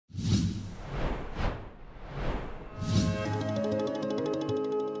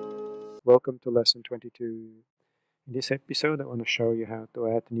Welcome to lesson 22. In this episode I want to show you how to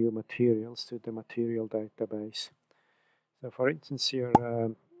add new materials to the material database. So for instance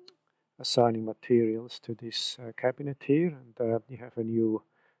you're assigning materials to this cabinet here, and you have a new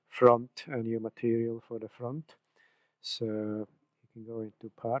new material for the front. So you can go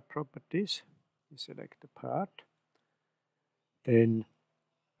into part properties, you select the part, then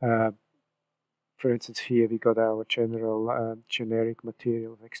for instance here we got our generic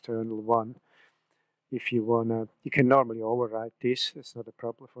material of external 1. If you wanna, you can normally overwrite this, it's not a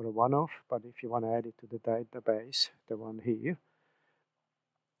problem for a one-off, but if you want to add it to the database, the one here,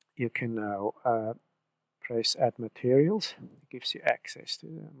 you can now press Add Materials. It gives you access to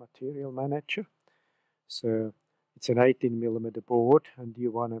the Material Manager. So it's an 18mm board, and you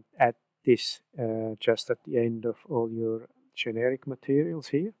want to add this just at the end of all your generic materials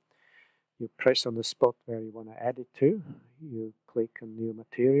here. You press on the spot where you want to add it to, you click on New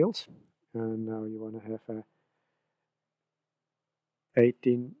Materials, and now you want to have a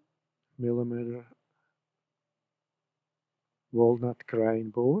 18mm walnut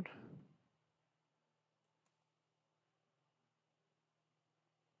grain board.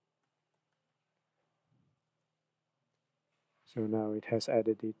 So now it has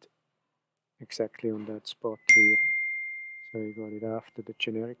added it exactly on that spot here. So you got it after the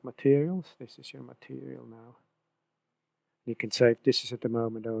generic materials. This is your material now. You can save, this is at the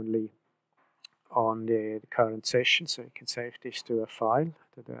moment only on the current session, so you can save this to a file,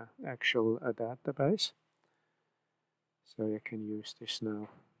 to the actual database. So you can use this now.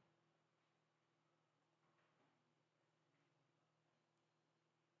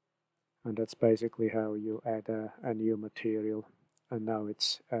 And that's basically how you add a new material, and now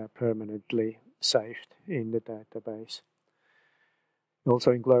it's permanently saved in the database.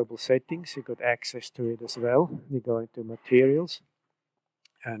 Also in global settings you got access to it as well. You go into materials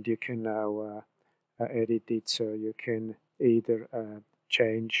and you can now edit it, so you can either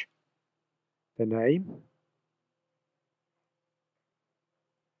change the name.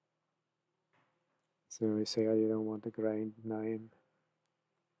 So you say, oh, you don't want the grain name,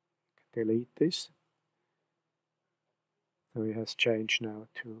 delete this. So it has changed now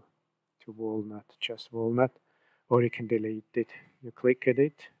to walnut, just walnut. Or you can delete it. You click at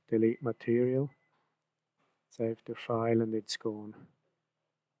it, delete material, save the file, and it's gone.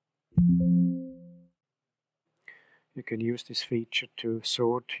 You can use this feature to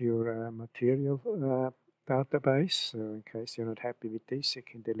sort your material database. So in case you're not happy with this, you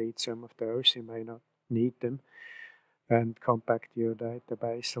can delete some of those, you may not need them, and compact your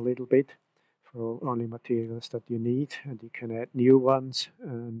database a little bit for only materials that you need, and you can add new ones,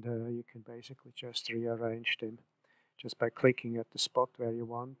 and you can basically just rearrange them just by clicking at the spot where you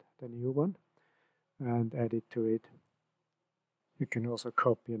want the new one and add it to it. You can also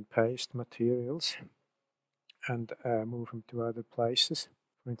copy and paste materials and move them to other places.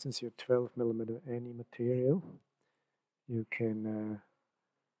 For instance, your 12mm any material, you can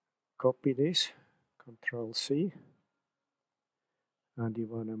copy this, Control C, and you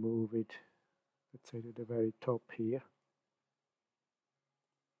want to move it, let's say, to the very top here.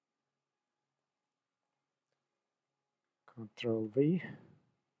 Control V.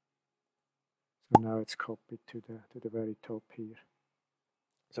 So now it's copied to the very top here.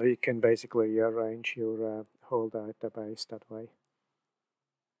 So you can basically rearrange your whole database that way.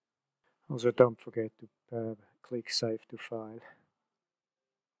 Also, don't forget to click Save to File.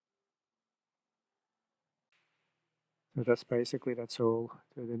 So that's all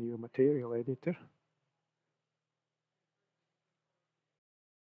to the new material editor.